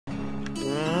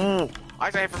I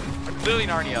got hit from literally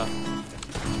Narnia.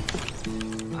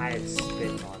 I had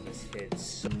spit on this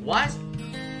hit. What?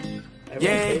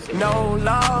 Yeah, no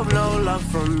love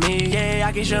from me. Yeah,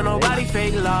 I can't show nobody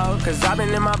fake love, cause I've been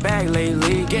in my bag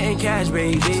lately, getting cash,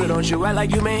 baby. So don't you act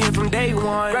like you been here from day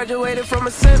one. Graduated from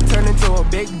a simp, turned into a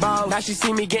big boss. Now she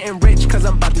see me getting rich, cause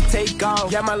I'm about to take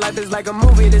off. Yeah, my life is like a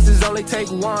movie, this is only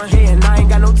take one. Yeah, and I ain't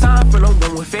got no time for no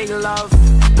one with fake love.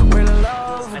 Where the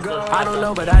love go? I don't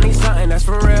know, but I need something that's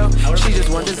for real. She just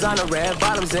want designer red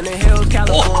bottoms in the hills,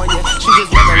 California. She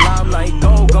just want the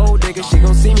limelight, gold digger. She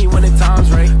gon' see me when the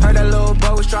time's right. Heard that little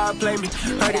boy was trying to play me.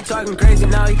 Heard he talking crazy,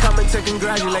 now he coming to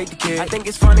congratulate the kid. I think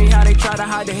it's funny how they try to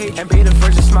hide the hate and be the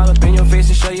first to smile up in your face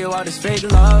and show you all this fake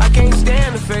love. I can't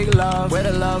stand the fake love. Where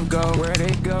the love go? Where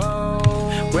they go?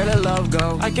 Where the love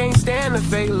go? I can't stand the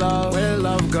fake love. Where the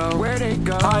love go? Where they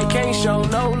go? I can't show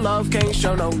no love, can't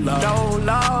show no love.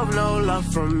 No love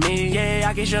from me. Yeah,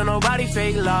 I can't show nobody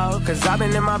fake love, cause I've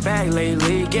been in my bag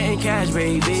lately, getting cash,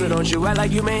 baby. So don't you act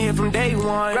like you been here from day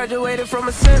one. Graduated from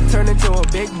a simp, turned into a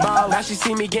big boss. Now she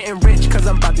see me getting rich, cause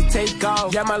I'm about to take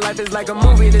off. Yeah, my life is like a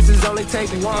movie, this is only take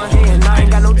one. Yeah, and I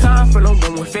ain't got no time for no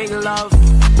one with fake love.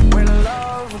 Where the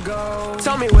love go?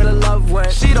 Tell me where the love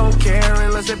went. She don't care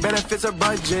unless it benefits her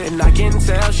budget, and I can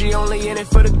tell she only in it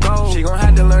for the gold. She gon'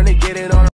 have to learn to get it on her